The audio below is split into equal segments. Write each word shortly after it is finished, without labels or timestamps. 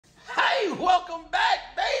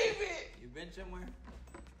been somewhere?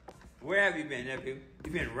 Where have you been, nephew?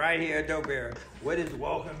 You've been right here at Dope Bear. What is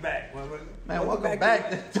welcome back? Man, welcome back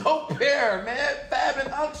to Dope Bear, man. Fab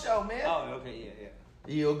and Unc Show, man. Oh, okay, yeah.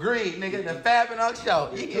 You agreed, nigga. The Fab and Unc Show.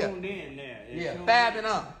 You tuned in there. Yeah, Fab and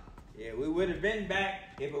Unc. Yeah, we would have been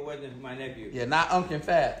back if it wasn't for my nephew. Yeah, not Unc and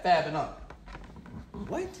Fab. Fab and Unc.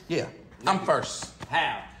 What? Yeah, I'm first.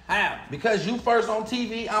 How? Because you first on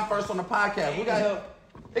TV, I'm first on the podcast.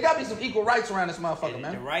 There got to be some equal rights around this motherfucker,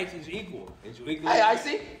 man. The rights is equal. It's equal. Hey,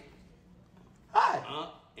 Icy. Hi. Unc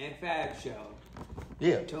and Fab Show.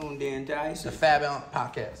 Yeah. Tuned in to Icy. The Fab and Unc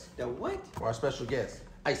podcast. The what? For our special guest,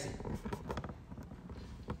 Icy.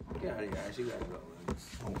 Get out of here, Icy. You gotta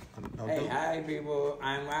go. Hey, hi, people.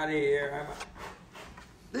 I'm out of here.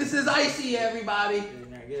 This is Icy, everybody.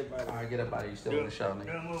 Now get up out of here. All right, get up out of here. You still on the show,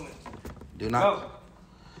 nigga. Do not. Go.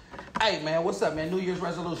 Hey, man, what's up, man? New Year's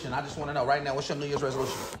resolution. I just want to know right now, what's your New Year's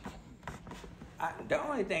resolution? The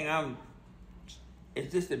only thing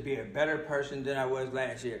is just to be a better person than I was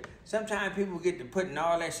last year. Sometimes people get to putting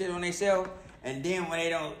all that shit on themselves, and then when they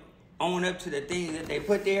don't own up to the things that they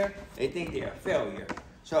put there, they think they're a failure.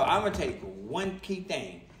 So I'm going to take one key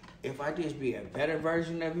thing. If I just be a better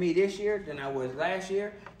version of me this year than I was last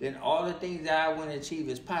year, then all the things that I want to achieve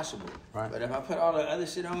is possible. Right. But if I put all the other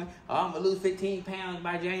shit on me, I'm going to lose 15 pounds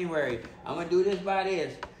by January. I'm going to do this by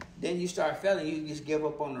this. Then you start failing. You just give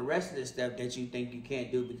up on the rest of the stuff that you think you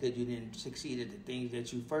can't do because you didn't succeed at the things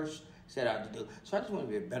that you first set out to do. So I just want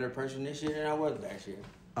to be a better person this year than I was last year.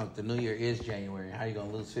 The new year is January. How you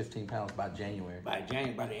going to lose 15 pounds by January? By the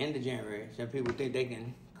end of January. Some people think they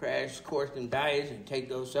can crash course them diets and take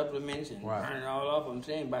those supplements and burn it all off. I'm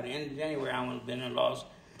saying by the end of January, I would have been in loss.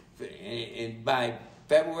 And by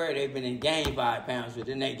February, they've been in gain 5 pounds, but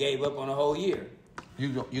then they gave up on the whole year. You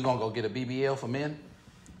going to go get a BBL for men?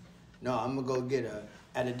 No, I'm going to go get a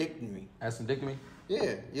addictomy. Addictomy?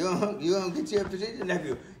 Yeah, you don't get your position,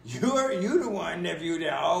 nephew. You the one, nephew,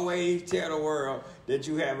 that always tell the world that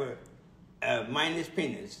you have a minus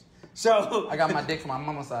penis. So I got my dick from my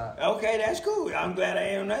mama's side. Okay, that's cool. I'm glad I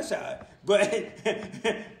am on that side. But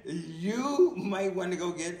you might want to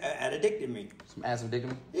go get an addictomy. Some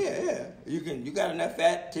addictomy? Yeah. You got enough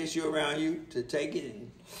fat tissue around you to take it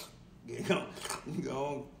and go. You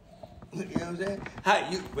know what I'm saying?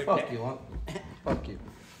 Fuck you, Unc. Fuck you.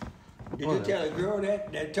 Did you tell a girl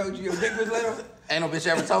that told you your dick was little? Ain't no bitch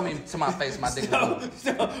ever told me to my face my dick was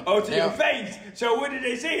little. To your face. So what did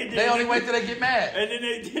they say? They only wait till they get mad. And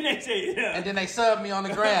then they say, yeah. And then they sub me on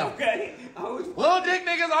the ground. Okay. Little dick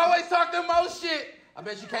niggas always talk the most shit. I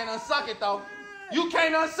bet you can't unsuck it though. You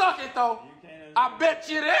can't unsuck it though. I bet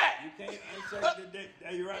you that. You can't unsuck the dick.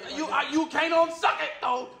 Are you right? You can't unsuck it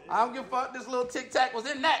though. I don't give a fuck. This little tic tac was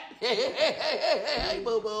in that. Hey,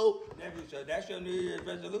 boo boo. So that's your New Year's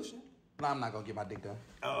resolution? No, I'm not gonna get my dick done.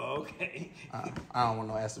 Oh, okay. I don't want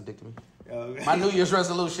no ass to dick to me. Okay. My New Year's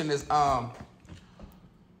resolution is I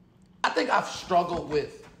think I've struggled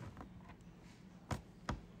with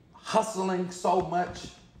hustling so much,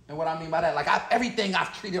 and what I mean by that, like everything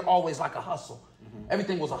I've treated always like a hustle. Mm-hmm.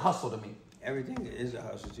 Everything was a hustle to me. Everything is a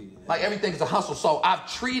hustle to you. Like everything's a hustle. So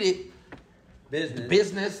I've treated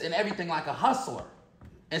business and everything like a hustler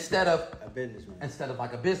instead of a businessman. Instead of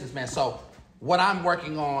like a businessman. So what I'm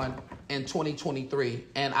working on in 2023,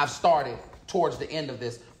 and I've started towards the end of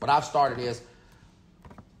this, but I've started is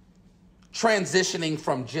transitioning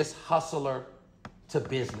from just hustler to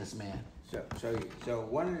businessman. So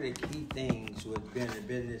one of the key things with being a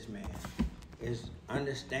businessman is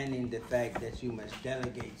understanding the fact that you must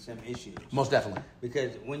delegate some issues. Most definitely.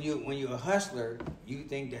 Because when you're a hustler, you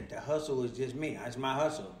think that the hustle is just me. It's my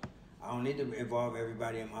hustle. I don't need to involve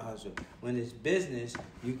everybody in my hustle. When it's business,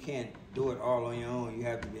 you can't do it all on your own. You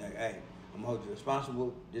have to be like, hey, I'm going to hold you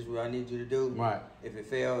responsible. This is what I need you to do. Right. If it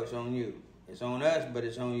fails, it's on you. It's on us, but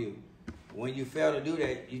it's on you. When you fail to do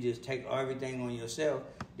that, you just take everything on yourself.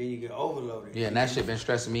 Then you get overloaded. Yeah, and that shit been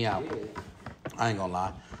stressing me out. Yeah. I ain't gonna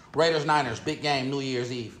lie. Raiders, Niners, big game, New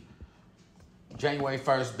Year's Eve. January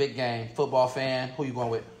 1st, big game. Football fan, who you going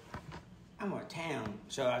with? I'm a town,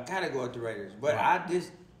 so I got to go with the Raiders. But Right.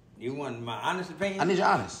 You want my honest opinion? I need your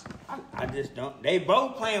honest. I just don't. They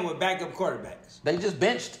both playing with backup quarterbacks. They just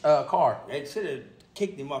benched Carr. They should have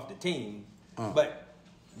kicked him off the team. But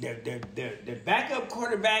the backup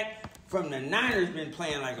quarterback from the Niners been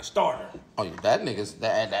playing like a starter. Oh, that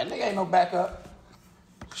nigga ain't no backup.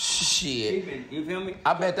 Shit. You feel me?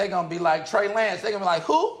 I bet they gonna be like Trey Lance. They gonna be like,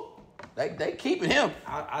 who? They keeping him.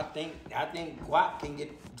 I think Guap can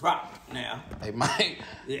get dropped now. They might.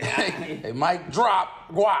 Yeah. They might drop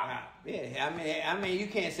Guap. Yeah, I mean, you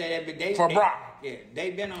can't say that, but Brock. Yeah,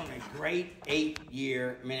 they've been on a great 8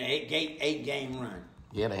 game run.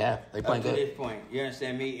 Yeah, they have. They playing up to good. this point. You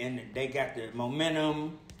understand me? And they got the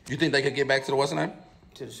momentum. You think they could get back to the what's the name?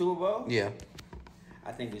 To the Super Bowl? Yeah.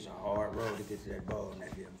 I think it's a hard road to get to that bowl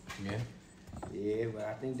next year. Yeah. Yeah, but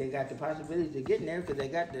I think they got the possibility to get there because they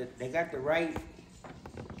got the right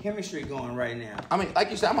chemistry going right now. I mean,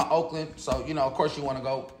 like you said, I'm an Oakland, so you know, of course, you want to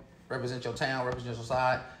go represent your town, represent your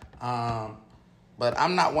side. But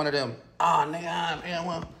I'm not one of them. Oh, nigga,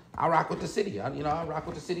 well, I rock with the city. I rock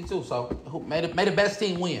with the city too. So who may the best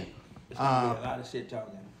team win? It's gonna be a lot of shit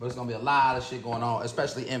talking. But it's gonna be a lot of shit going on,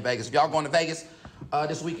 especially in Vegas. If y'all going to Vegas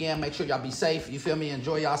this weekend, make sure y'all be safe. You feel me?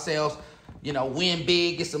 Enjoy yourselves. You know, win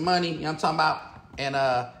big, get some money. You know what I'm talking about?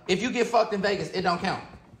 And if you get fucked in Vegas, it don't count.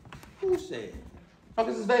 Who said? Oh,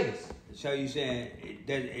 this is Vegas. So you saying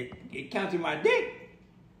it counts to my dick?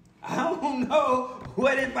 I don't know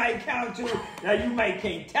what it might count to. Now you might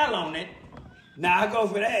can't tell on it. Now I go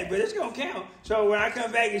for that, but it's gonna count. So when I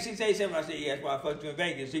come back and she say something, I say, yeah, that's why I fucked you in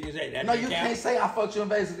Vegas. She can say that. No, you can't say I fucked you in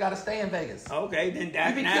Vegas. You gotta stay in Vegas. Okay, then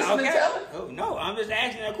that's you be kissing and telling? Oh no, I'm just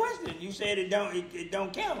asking a question. You said it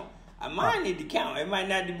don't count. Mine need to count. It might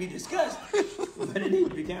not be discussed, but it needs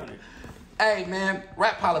to be counted. Hey man,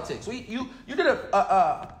 rap politics. You did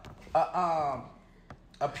a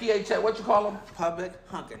PHS. What you call them? Public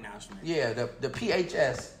hunk announcement. Yeah, the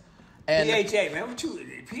PHS. And PHA, man. What you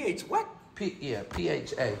PH what? PHA.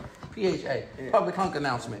 Yeah. Public hunk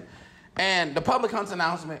announcement. And the public hunk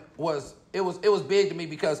announcement was big to me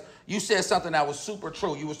because you said something that was super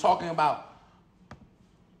true. You was talking about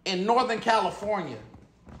in Northern California,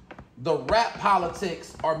 the rap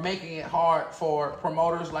politics are making it hard for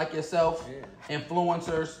promoters like yourself,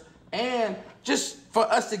 influencers, and just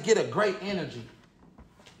for us to get a great energy.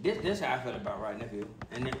 This is how I feel about right, nephew.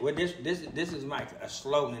 And this is a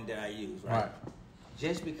slogan that I use, right?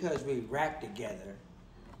 Just because we rap together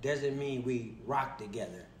doesn't mean we rock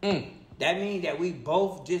together. That means that we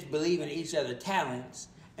both just believe in each other's talents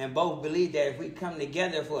and both believe that if we come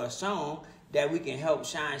together for a song, that we can help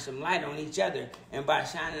shine some light on each other. And by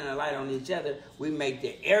shining a light on each other, we make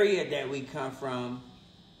the area that we come from,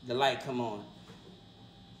 the light come on.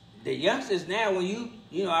 The youngsters now, when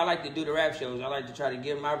you know, I like to do the rap shows. I like to try to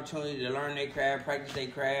give them opportunity to learn their craft, practice their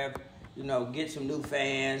craft, you know, get some new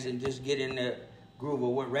fans and just get in the groove of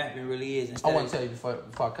what rapping really is. I want to tell you before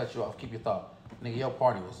I cut you off, keep your thought. Nigga, your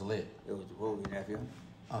party was lit. It was the movie, nephew.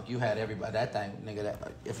 You had everybody. That thing,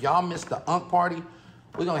 nigga, if y'all missed the Unc party,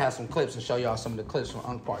 we're going to have some clips and show y'all some of the clips from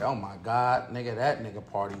Unc party. Oh, my God. Nigga, that nigga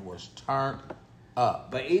party was turned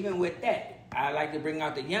up. But even with that, I like to bring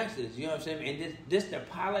out the youngsters. You know what I'm saying? And this the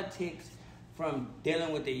politics from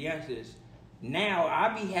dealing with the youngsters. Now, I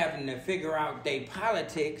be having to figure out their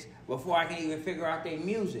politics before I can even figure out their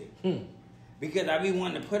music. Because I be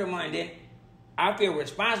wanting to put them on, and then I feel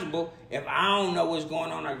responsible if I don't know what's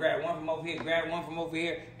going on. I grab one from over here, grab one from over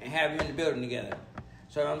here, and have them in the building together.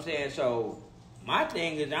 So I'm saying, my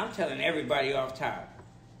thing is, I'm telling everybody off top,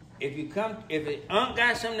 if Unc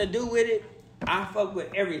got something to do with it, I fuck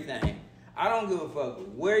with everything. I don't give a fuck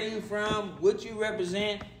where you from, what you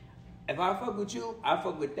represent. If I fuck with you, I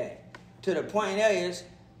fuck with that. To the point is,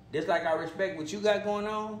 just like I respect what you got going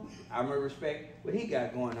on, I'm going to respect what he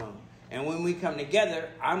got going on. And when we come together,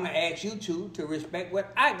 I'm going to ask you two to respect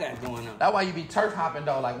what I got going on. That's why you be turf hopping,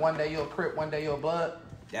 though. Like, one day you're a Crip, one day you're a Blood.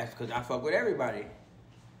 That's because I fuck with everybody.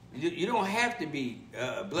 You don't have to be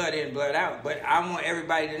blood in, blood out, but I want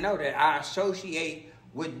everybody to know that I associate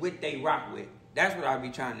with what they rock with. That's what I be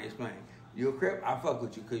trying to explain. You a Crip, I fuck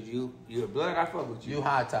with you. Because you a Blood, I fuck with you. You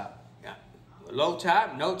high top. Yeah. Low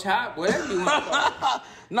top, no top, whatever you want to fuck.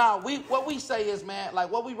 Nah, what we say is, man,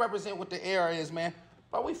 like what we represent with the era is, man,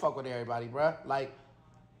 but we fuck with everybody, bruh. Like,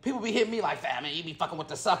 people be hitting me like, Fab, man, you be fucking with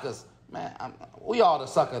the suckers. Man, we all the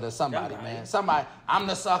sucker to somebody, man. Somebody, I'm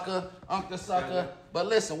the sucker, Unc the sucker. But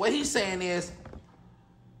listen, what he's saying is,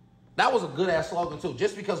 that was a good-ass slogan, too.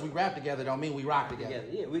 Just because we rap together don't mean we rock together.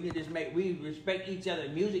 Yeah, we can just we respect each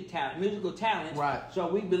other's musical talents. Right. So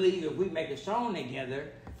we believe if we make a song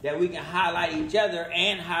together, that we can highlight each other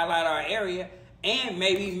and highlight our area and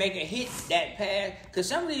maybe make a hit that pass. Because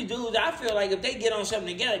some of these dudes, I feel like if they get on something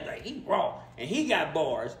together, like he raw and he got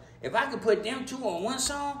bars, if I could put them two on one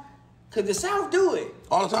song, could the South do it?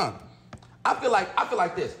 All the time. I feel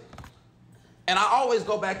like this. And I always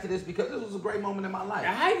go back to this because this was a great moment in my life. The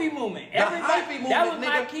hyphy movement. That was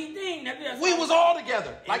my key thing. We was all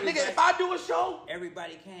together. Like, nigga, if I do a show.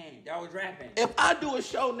 Everybody came. That was rapping. If I do a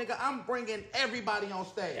show, nigga, I'm bringing everybody on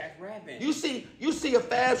stage. That's rapping. You see a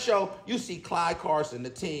Fab show, you see Clyde Carson, the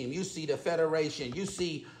team. You see the Federation. You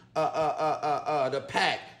see the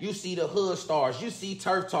Pack. You see the Hood Stars. You see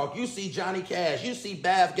Turf Talk. You see Johnny Cash. You see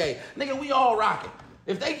Bath Gay. Nigga, we all rocking.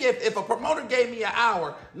 If a promoter gave me an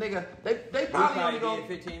hour, nigga, they probably only gonna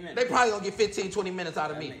 15 minutes. They probably gonna get 15, 20 minutes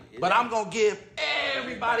out of me. But I'm gonna give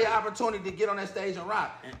everybody an opportunity to get on that stage and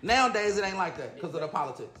rock. Nowadays it ain't like that because of the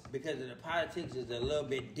politics. Because of the politics is a little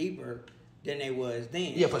bit deeper than they was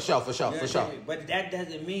then. Yeah, for sure. You know what I mean? But that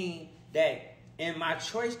doesn't mean that in my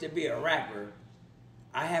choice to be a rapper,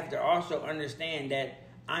 I have to also understand that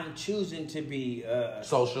I'm choosing to be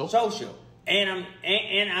social, and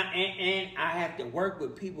I have to work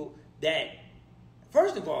with people that,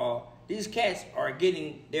 first of all, these cats are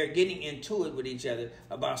getting into it with each other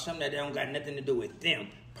about something that don't got nothing to do with them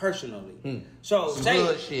personally. So some say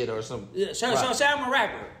good shit or some. So say I'm a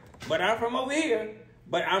rapper, but I'm from over here.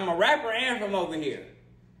 But I'm a rapper and from over here.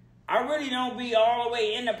 I really don't be all the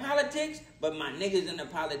way into politics, but my niggas in the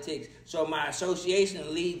politics. So my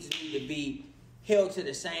association leads me to be held to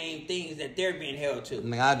the same things that they're being held to.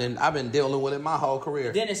 I've been dealing with it my whole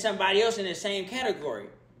career. Then it's somebody else in the same category.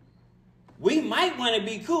 We might want to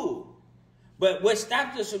be cool, but what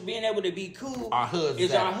stops us from being able to be cool our hoods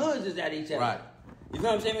is at each other. Right. You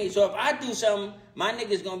know what I'm saying? So if I do something, my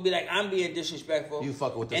nigga's gonna be like, I'm being disrespectful. You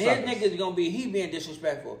fucking with the and suckers. his nigga's gonna be, he being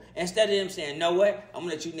disrespectful. Instead of them saying, know what? I'm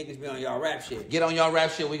gonna let you niggas be on y'all rap shit. Get on y'all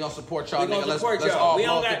rap shit. We gonna support y'all, nigga. Let's all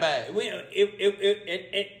blow up the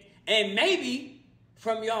bag. And maybe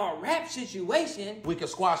from y'all rap situation, we can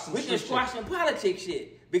squash some politics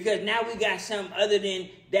shit. Because now we got something other than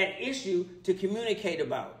that issue to communicate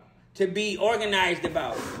about, to be organized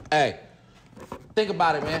about. Hey, think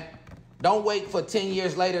about it, man. Don't wait for 10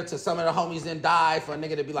 years later till some of the homies then die for a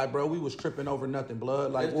nigga to be like, bro, we was tripping over nothing,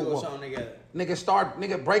 blood. Like, let's do a song together.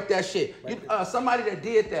 Nigga, break that shit. Somebody that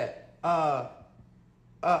did that.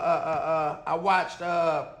 I watched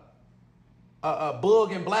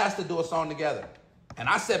Boog and Blaster do a song together, and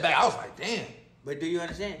I sat back. I was like, damn. But do you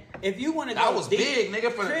understand? If you want to go that was deep, big,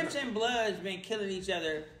 nigga. For Crips and Bloods been killing each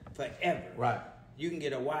other forever. Right. You can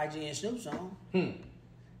get a YG and Snoop song.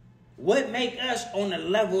 What make us on the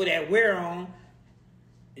level that we're on,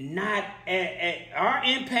 not at our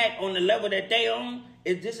impact on the level that they on,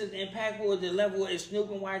 is just as impactful as the level of Snoop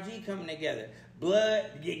and YG coming together.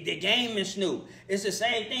 Blood, the Game and Snoop. It's the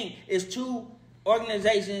same thing. It's two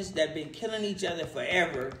organizations that been killing each other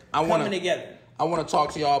forever coming together. I want to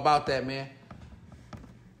talk to y'all about that, man.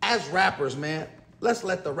 As rappers, man, let's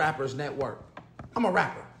let the rappers network. I'm a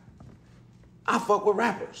rapper. I fuck with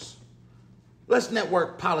rappers. Let's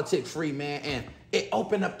network politics free, man, and it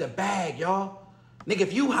open up the bag, y'all. Nigga,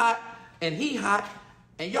 if you hot and he hot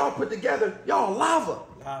and y'all put together, y'all lava.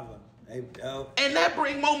 And that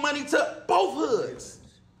bring more money to both hoods.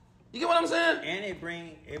 You get what I'm saying? And it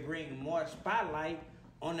bring more spotlight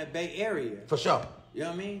on the Bay Area. For sure. You know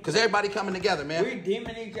what I mean? Because everybody coming together, man. We're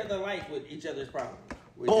dimming each other's lights with each other's problems.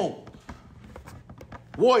 Boom.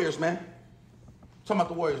 Warriors, man. Talking about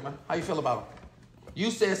the Warriors, man. How you feel about them?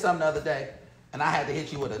 You said something the other day, and I had to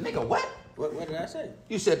hit you with a nigga, what? What did I say?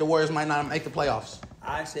 You said the Warriors might not make the playoffs.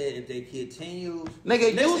 I said if they continue...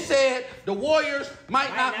 Nigga, you said the Warriors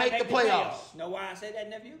might not make the playoffs. Know why I said that,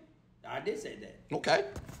 nephew? I did say that. Okay.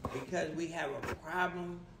 Because we have a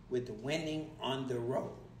problem with winning on the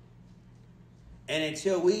road. And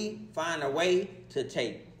until we find a way to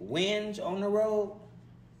take wins on the road,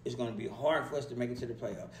 it's going to be hard for us to make it to the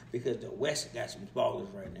playoffs because the West got some ballers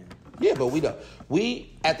right now. Yeah, but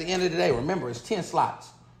we at the end of the day, remember, it's 10 slots.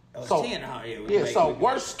 Oh, so, 10? So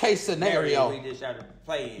worst case scenario, we just try to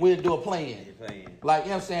play in. We'll do a play-in. Like, you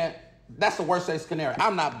know what I'm saying? That's the worst case scenario.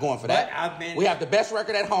 I'm not going for that. We have the best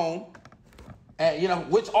record at home. You know,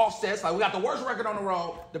 which offsets, like we got the worst record on the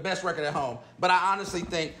road, the best record at home. But I honestly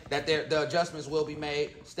think that the adjustments will be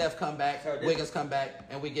made. Steph come back, Wiggins come back,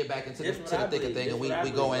 and we get back into the thick of thing, and we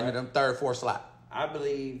go into the third, fourth slot. I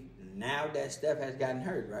believe now that Steph has gotten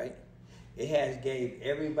hurt, right? It has gave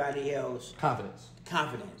everybody else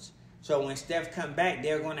confidence. So when Steph come back,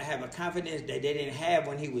 they're going to have a confidence that they didn't have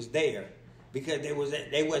when he was there. Because they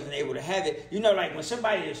wasn't able to have it. You know, like when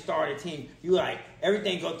somebody has started a team, you like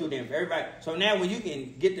everything go through them. Everybody. So now when you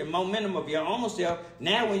can get the momentum of your own self,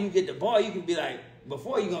 now when you get the ball, you can be like,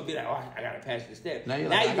 before you're gonna be like, oh, I gotta pass the step. Now you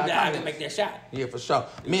can be like, I can make that shot. Yeah, for sure.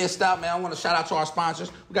 Mistah FAB, man, I want to shout out to our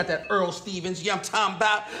sponsors. We got that Earl Stevens, I'm talking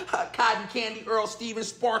about cotton candy Earl Stevens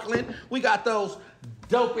sparkling. We got those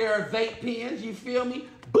dope air vape pens, you feel me?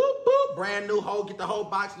 Boop, boop, brand new whole, get the whole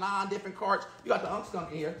box, 9 different carts. You got the Unc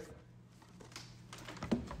Skunk in here.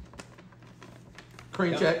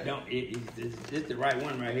 Cream check. It's the right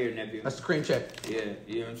one right here, nephew. That's the cream check. Yeah,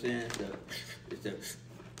 you know what I'm saying?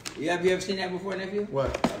 Have you ever seen that before, nephew?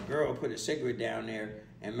 What? A girl put a cigarette down there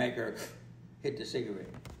and make her hit the cigarette.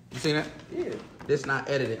 You seen that? Yeah. This not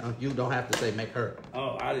edited. You don't have to say make her.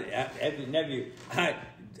 Oh, every nephew.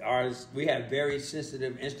 We have very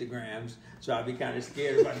sensitive Instagrams, so I'd be kind of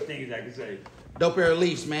scared about the things I can say. Dope Air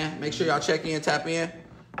Leafs, man. Make sure y'all check in, tap in.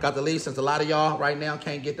 Got the leaf since a lot of y'all right now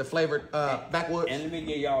can't get the flavored backwoods. And let me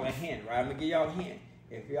give y'all a hint, right? I'm going to give y'all a hint.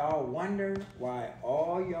 If y'all wonder why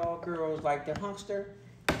all y'all girls like the hunkster,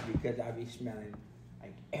 it's because I be smelling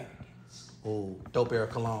like arrogance. Ooh, Dope Air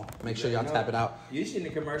Cologne. Make sure y'all tap it out. You seen the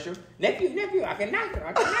commercial? Nephew, I can knock her.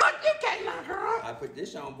 You can't knock her out. I put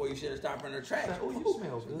this on, boy, you should have stopped on the track. Oh, you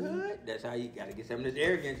smell good. That's how you got to get some of this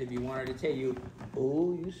arrogance if you want her to tell you,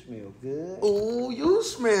 oh, you smell good. Oh, you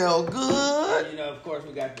smell good. And, of course,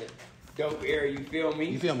 we got the Dope Air, you feel me?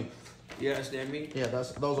 You feel me? You understand me? Yeah,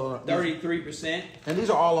 those are 33%. And these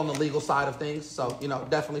are all on the legal side of things. So,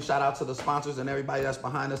 definitely shout out to the sponsors and everybody that's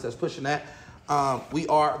behind us that's pushing that. We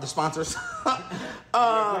are the sponsors.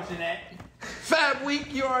 Pushing that. Fab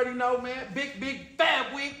Week, you already know, man. Big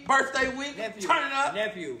Fab Week, birthday week. Nephew, turn it up.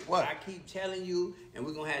 Nephew, what? I keep telling you, and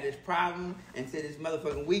we're going to have this problem until this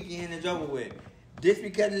motherfucking weekend is over with. Just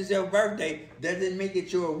because it's your birthday doesn't make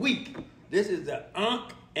it your week. This is the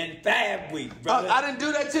Unc and Fab Week, brother. I didn't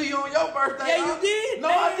do that to you on your birthday. Yeah, you did. No,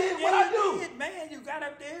 man. I did. What I do? Did, man, you got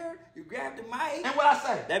up there, you grabbed the mic. And what I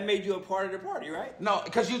say? That made you a part of the party, right? No,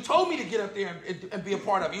 because you told me to get up there and be a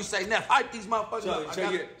part of it. You say, Neff, hype these motherfuckers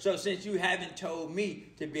up. So since you haven't told me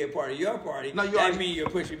to be a part of your party, no, that means you're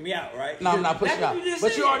pushing me out, right? No, I'm not pushing you out.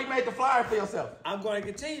 But you already made the flyer for yourself. I'm going to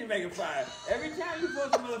continue to make a flyer. Every time you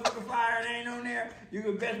post a motherfucking flyer and it ain't on there, you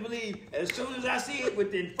can best believe as soon as I see it,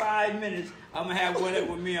 within 5 minutes, I'm going to have one up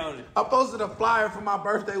with me on it. I posted a flyer for my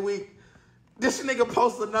birthday week. This nigga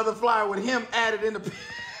posted another flyer with him added in the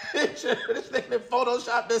picture. This nigga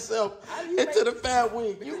photoshopped himself into the Fab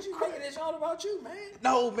Week. You making this all about you, man.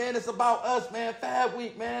 No, man, it's about us, man. Fab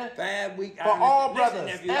Week, man. Fab Week. For all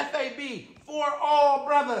brothers. FAB. For all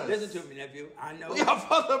brothers. Listen to me, nephew. I know. We are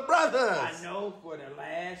for the brothers. I know for the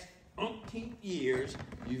last umpteen years,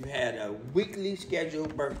 you've had a weekly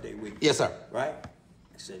scheduled birthday week. Yes, sir. Right?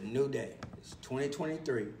 It's a new day. It's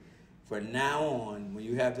 2023. From now on, when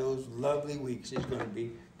you have those lovely weeks, it's going to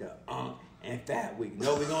be the Unc and Fab Week. You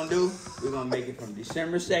know what we're going to do? We're going to make it from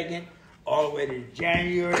December 2nd all the way to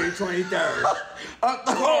January 23rd.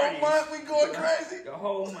 The whole month we going crazy? The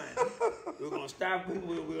whole month. We're going to stop. We're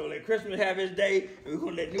going to let Christmas have its day. We're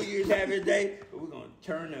going to let New Year's have its day. But we're going to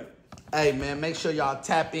turn up. Hey, man, make sure y'all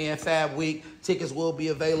tap in Fab Week. Tickets will be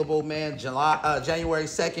available, man, January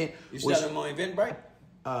 2nd. You sell them on Eventbrite?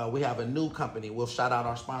 We have a new company. We'll shout out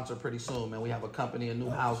our sponsor pretty soon, man. We have a company, a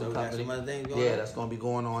new housing company. Some other things going on? On? That's going to be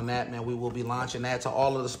going on that, man. We will be launching that to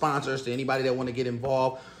all of the sponsors, to anybody that want to get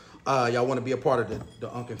involved. Y'all want to be a part of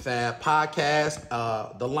the Unc and Fab podcast,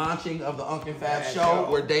 the launching of the Unc and Fab show.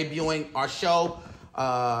 We're debuting our show,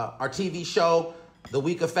 our TV show, the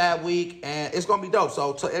week of Fab Week, and it's going to be dope.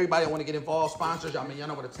 So to everybody that want to get involved, sponsors, y'all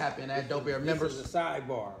know where to tap in at. Dope Air members. This is a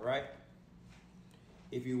sidebar, right?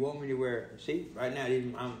 If you want me to wear, see, right now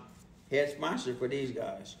I'm head sponsor for these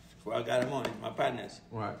guys. Before I got them on, my partners.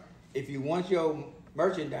 Right. If you want your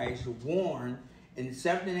merchandise worn and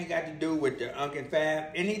something that got to do with the Unc and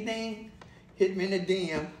Fab, anything, hit me in the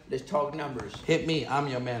DM. Let's talk numbers. Hit me. I'm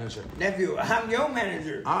your manager. Nephew, I'm your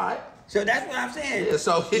manager. All right. So that's what I'm saying. Yeah,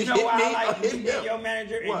 so you know why me, I like you being your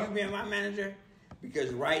manager and what? you being my manager?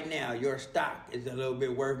 Because right now your stock is a little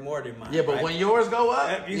bit worth more than mine. Yeah, but right? when yours go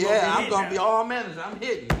up, I'm gonna be now. all manager. I'm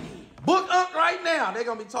hitting. Book Unc right now. They're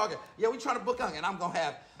gonna be talking. Yeah, we trying to book Unc, and I'm gonna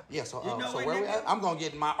have. Yeah, so where we at? I'm gonna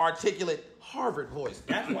get my articulate Harvard voice.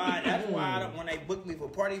 That's why I don't, when they book me for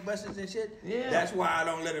party buses and shit. Yeah. That's why I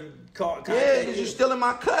don't let them call. Yeah, because you're still in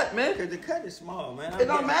my cut, man. Because the cut is small, man. It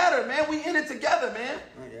don't matter, man. We in it together, man.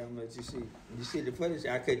 Yeah, I'm gonna let you see. You see the footage?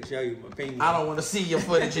 I couldn't show you my opinion. I don't want to see your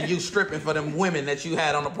footage of you stripping for them women that you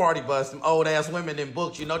had on the party bus. Them old ass women that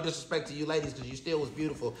booked you. No disrespect to you ladies, because you still was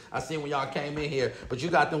beautiful. I seen when y'all came in here, but you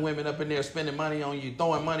got them women up in there spending money on you,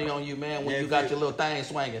 throwing money on you, man. When you got your little thing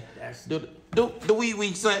swinging. Do the wee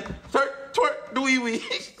wee son, twerk the wee wee,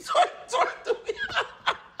 twerk the wee.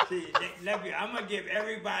 See, nephew, I'm gonna give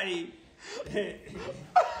everybody.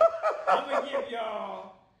 I'm gonna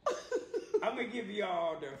give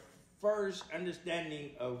y'all the first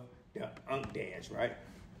understanding of the Unc dance, right?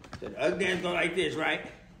 So the Unc dance go like this, right?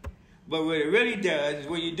 But what it really does is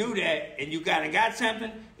when you do that and you got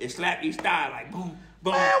something, it slap your style like boom,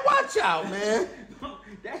 boom. Man, watch out, man.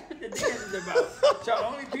 That's what the dance is about. So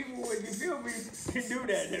only people, if you feel me, can do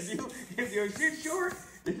that. If your shit short,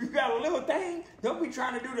 if you got a little thing, don't be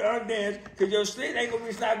trying to do the Unc dance, because your shit ain't gonna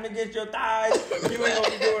be slapping against your thighs. You ain't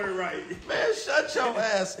gonna be doing it right. Man, shut your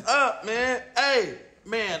ass up, man. Hey,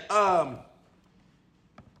 man,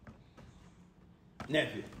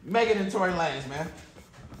 Nephew. Megan and Tory Lanez, man.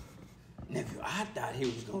 Nephew, I thought he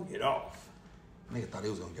was gonna get off. Nigga thought he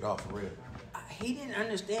was gonna get off for real. He didn't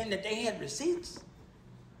understand that they had receipts.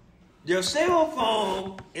 Your cell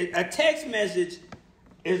phone, a text message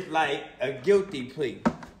is like a guilty plea.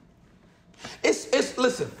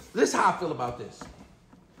 Listen, this is how I feel about this.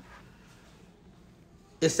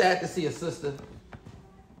 It's sad to see a sister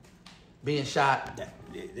being shot.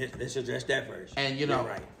 Let's address that first. And you know,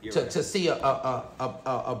 to see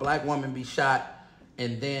a black woman be shot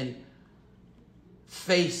and then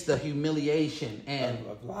face the humiliation and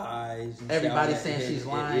of lies. And everybody saying she's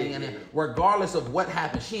lying, and regardless of what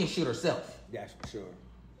happened, she didn't shoot herself. That's for sure.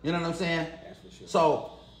 You know what I'm saying? That's for sure.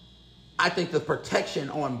 So I think the protection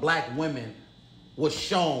on black women was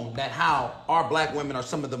shown that how our black women are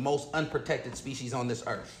some of the most unprotected species on this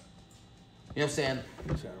earth. You know what I'm saying?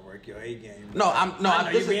 You're trying to work your A game.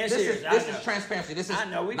 This is transparency. This is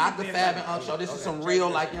not the Fab and Unc Show. This is some real,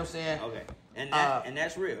 like, you know what I'm saying? Okay. And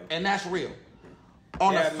that's real. And that's real.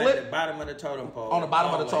 On the flip, at the bottom of the totem pole. On the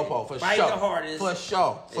bottom of the totem pole, for fight sure. The hardest. For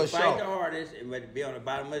sure. For fight sure. the hardest, but be on the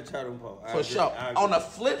bottom of the totem pole. For sure. On the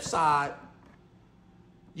flip side,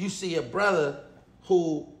 you see a brother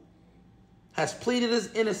who has pleaded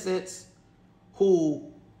his innocence, who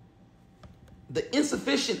the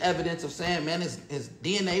insufficient evidence of saying, man, his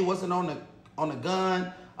DNA wasn't on the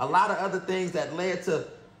gun, a lot of other things that led to,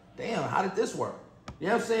 damn, how did this work? You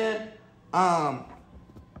know what I'm saying?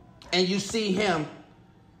 And you see him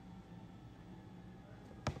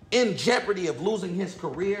in jeopardy of losing his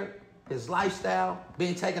career, his lifestyle,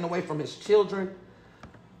 being taken away from his children.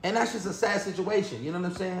 And that's just a sad situation. You know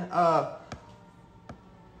what I'm saying?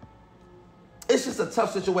 It's just a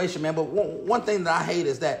tough situation, man. But one thing that I hate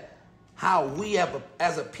is that how we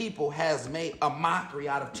as a people has made a mockery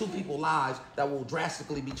out of two people's lives that will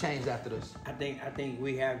drastically be changed after this. I think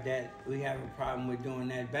we have that. We have a problem with doing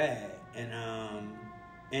that bad. And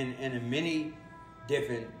in many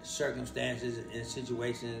different circumstances and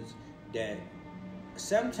situations that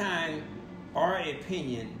sometimes our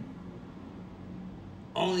opinion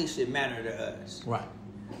only should matter to us. Right.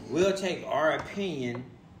 We'll take our opinion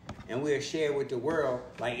and we'll share with the world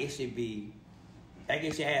like it should be, like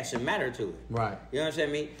it should have some matter to it. Right. You know what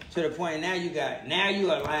I'm saying? To the point now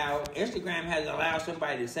Instagram has allowed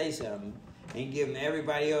somebody to say something and giving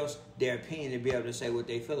everybody else their opinion to be able to say what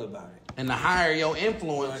they feel about it. And the higher your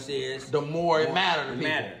influence is, the more it matters to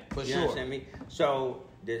people. For you sure. Know what I'm saying? So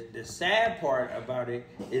the sad part about it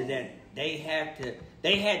is that they had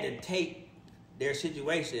to take their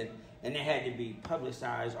situation and it had to be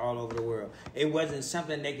publicized all over the world. It wasn't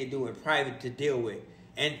something they could do in private to deal with.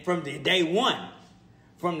 And from the day one,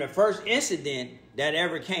 from the first incident that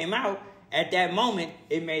ever came out, at that moment,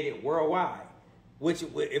 it made it worldwide. Which,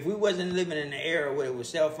 if we wasn't living in the era where it was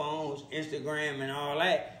cell phones, Instagram, and all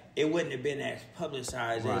that, it wouldn't have been as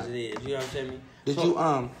publicized as it is. You know what I'm saying? Did you,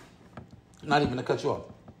 not even to cut you off.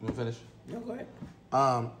 You want to finish? No, go ahead.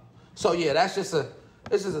 So yeah, it's just a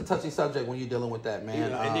touchy subject when you're dealing with that, man. You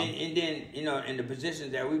know, and then, you know, in the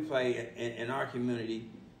positions that we play in our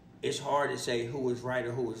community, it's hard to say who was right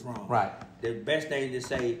or who was wrong. Right. The best thing to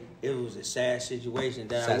say, it was a sad situation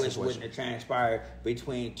that I wish wouldn't have transpired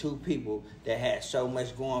between two people that had so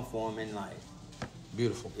much going for them in life.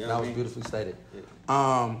 Beautiful. You know that was beautifully stated.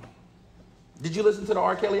 Yeah. Did you listen to the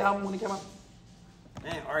R. Kelly album when it came out?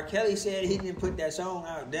 Man, R. Kelly said he didn't put that song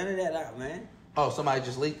out. None of that out, man. Oh, somebody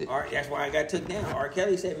just leaked it? That's why I got took down. R.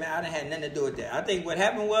 Kelly said, man, I didn't have nothing to do with that. I think what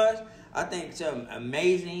happened was, I think some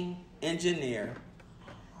amazing engineer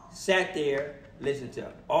sat there, listened to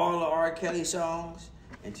all the R. Kelly songs,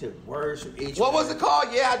 and took words from each What one. was it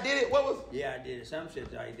called? Yeah, I did it. What was? Yeah, I did it. Some shit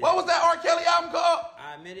I did. What was that R. Kelly album called?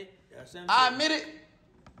 I Admit It. I Admit It.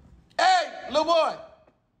 Hey, little boy.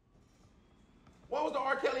 What was the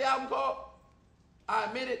R. Kelly album called? I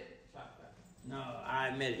Admit It. No, I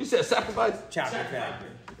Admit It. You said Sacrifice? Chocolate Factory.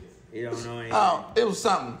 You don't know anything. Oh, it was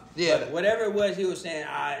something. Yeah. But whatever it was, he was saying,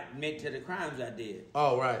 I admit to the crimes I did.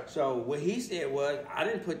 Oh, right. So what he said was, I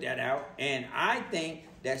didn't put that out, and I think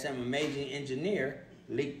that some amazing engineer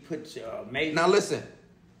put amazing. Now listen,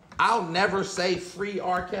 I'll never say free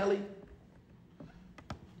R. Kelly,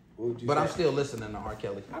 but I'm still listening to R.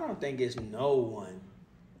 Kelly. I don't think it's no one.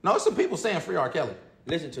 No, it's some people saying free R. Kelly.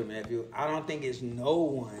 Listen to me, nephew. I don't think it's no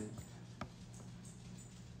one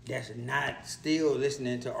that's not still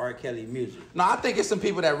listening to R. Kelly music. No, I think it's some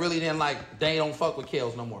people that really didn't like. They don't fuck with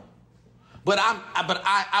Kells no more. But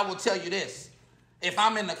I will tell you this: if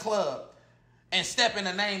I'm in the club and step in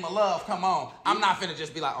the name of love. Come on. I'm not finna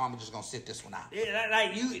just be like, oh, I'm just gonna sit this one out. Yeah,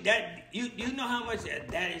 like you know how much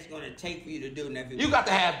that is gonna take for you to do, nephew. You got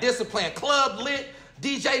to have discipline. Club lit,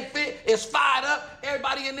 DJ fit, it's fired up.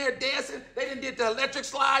 Everybody in there dancing. They done did the electric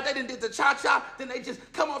slide. They done did the cha-cha. Then they just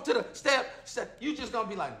come up to the step. You just gonna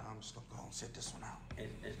be like, no, I'm just gonna go and sit this one out.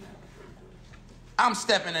 It's not. I'm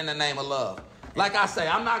stepping in the name of love. Like I say,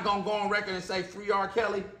 I'm not gonna go on record and say free R.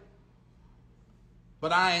 Kelly,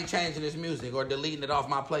 but I ain't changing his music or deleting it off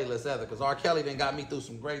my playlist either, because R. Kelly done got me through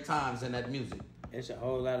some great times in that music. It's a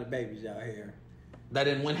whole lot of babies out here That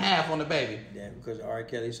didn't win half on the baby. that because of R.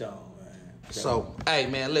 Kelly song. So, hey,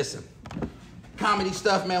 man, listen. Comedy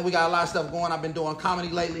stuff, man. We got a lot of stuff going. I've been doing comedy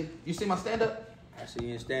lately. You see my stand-up? I see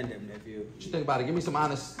you in stand-up, nephew. What you think about it? Give me some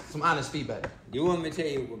honest feedback. You want me to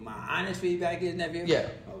tell you what my honest feedback is, nephew? Yeah.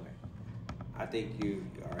 Okay. I think you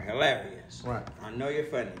are hilarious. Right. I know you're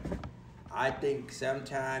funny. I think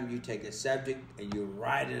sometimes you take a subject and you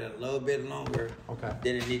ride it a little bit longer Okay.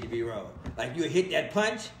 than it need to be rolled. Like you hit that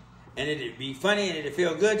punch and it'd be funny and it'd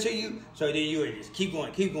feel good to you, so then you would just keep going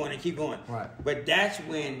and keep going. Right. But that's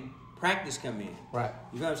when practice come in. Right.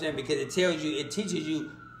 You know what I'm saying? Because it teaches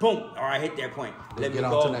you, boom, all right, hit that point. Let me get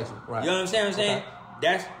on go. to the next one. Right. You know what I'm saying? Okay.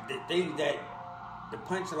 That's the thing that the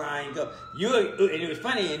punchline go. And it was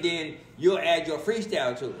funny, and then you'll add your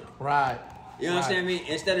freestyle to it. Right. You know what I'm saying?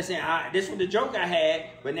 Instead of saying, this was the joke I had,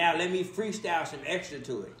 but now let me freestyle some extra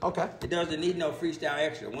to it. Okay. It doesn't need no freestyle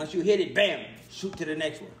extra. Once you hit it, bam, shoot to the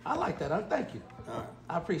next one. I like that. Thank you. All right.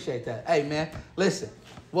 I appreciate that. Hey, man, listen.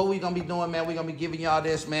 What we going to be doing, man, we going to be giving y'all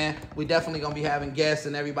this, man. We definitely going to be having guests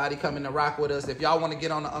and everybody coming to rock with us. If y'all want to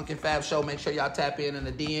get on the Unc and Fab show, make sure y'all tap in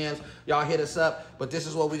the DMs. Y'all hit us up. But this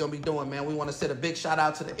is what we going to be doing, man. We want to send a big shout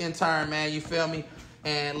out to the intern, man. You feel me?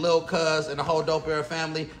 And Lil Cuz and the whole Dope Era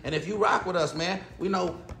family. And if you rock with us, man, we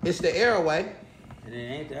know it's the era way. And it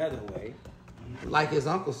ain't the other way. Like his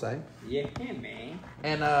uncle say. Yeah, man.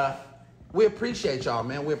 And we appreciate y'all,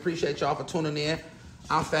 man. We appreciate y'all for tuning in.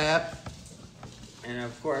 I'm Fab. And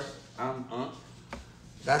of course, I'm Unc.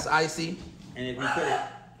 That's Icy. And if you put it,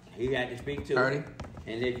 he got to speak to Ernie. it.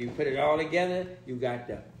 And if you put it all together, you got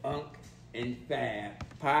the Unc and Fab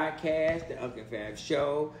podcast, the Unc and Fab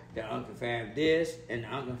show, the Unc and Fab this, and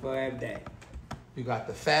the Unc and Fab that. You got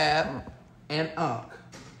the Fab and Unc.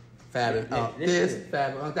 Fab and Unc. This,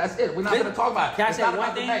 Fab and Unc. That's it. We're not going to talk about it. Can I It's say not one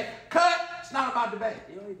about thing? debate. Cut. It's not about debate.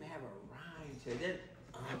 You don't even have a rhyme to that.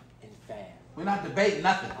 Unc and Fab. We're not debating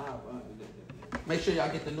nothing. Oh, Make sure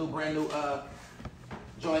y'all get the brand new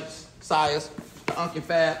joints, Sires, the Unc and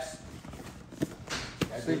Fabs.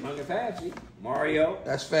 that's the Unc and Fab, see? Mario.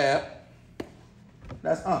 That's Fab.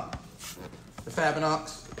 That's Unc. The Fab and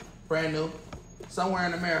Uncs, brand new. Somewhere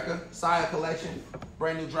in America, Sire collection,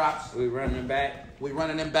 brand new drops. We running them back. We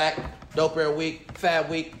running them back. Dope Era Week, Fab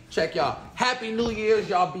Week. Check y'all. Happy New Year's.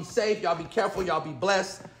 Y'all be safe. Y'all be careful. Y'all be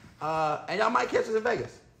blessed. And y'all might catch us in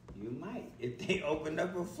Vegas. You might, if they open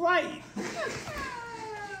up a flight.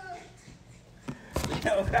 We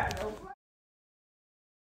don't got no flight.